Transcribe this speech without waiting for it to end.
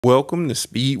Welcome to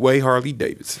Speedway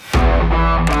Harley-Davidson.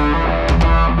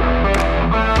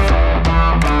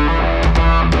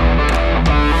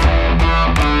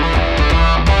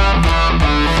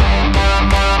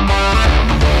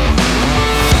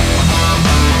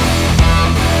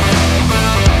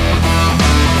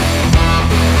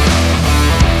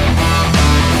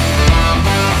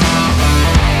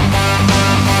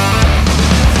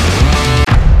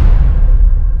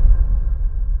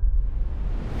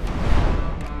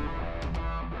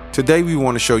 Today we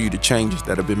want to show you the changes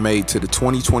that have been made to the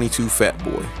 2022 Fat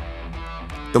Boy.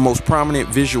 The most prominent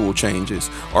visual changes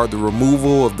are the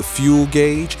removal of the fuel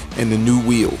gauge and the new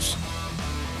wheels.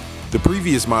 The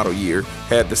previous model year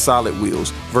had the solid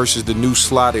wheels versus the new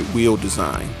slotted wheel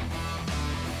design.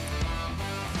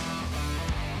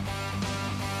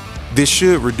 This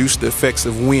should reduce the effects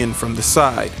of wind from the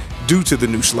side due to the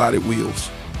new slotted wheels.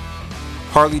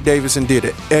 Harley-Davidson did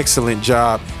an excellent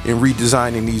job in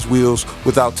redesigning these wheels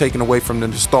without taking away from the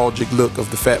nostalgic look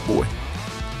of the Fat Boy.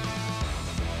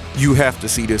 You have to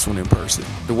see this one in person.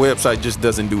 The website just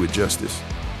doesn't do it justice.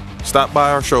 Stop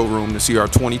by our showroom to see our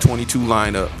 2022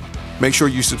 lineup. Make sure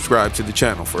you subscribe to the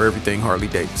channel for everything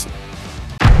Harley-Davidson.